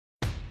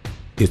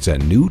It's a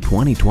new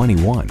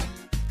 2021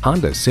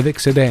 Honda Civic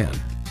sedan.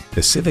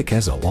 The Civic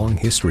has a long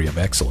history of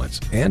excellence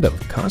and of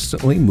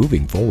constantly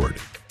moving forward.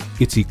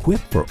 It's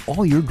equipped for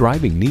all your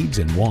driving needs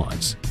and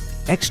wants.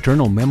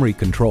 External memory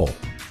control,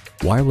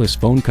 wireless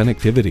phone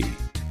connectivity,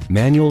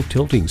 manual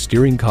tilting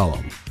steering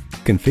column,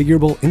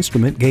 configurable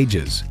instrument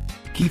gauges,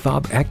 key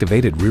fob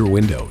activated rear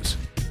windows,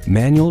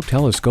 manual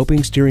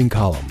telescoping steering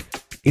column,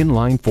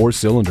 inline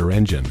 4-cylinder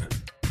engine,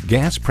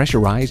 gas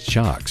pressurized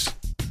shocks,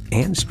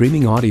 and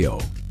streaming audio.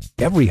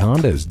 Every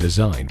Honda is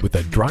designed with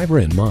the driver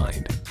in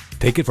mind.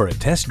 Take it for a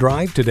test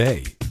drive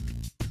today.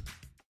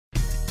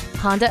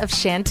 Honda of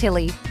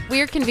Chantilly.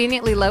 We're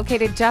conveniently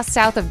located just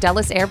south of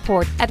Dulles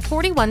Airport at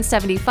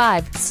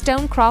 4175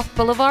 Stonecroft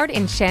Boulevard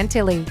in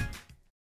Chantilly.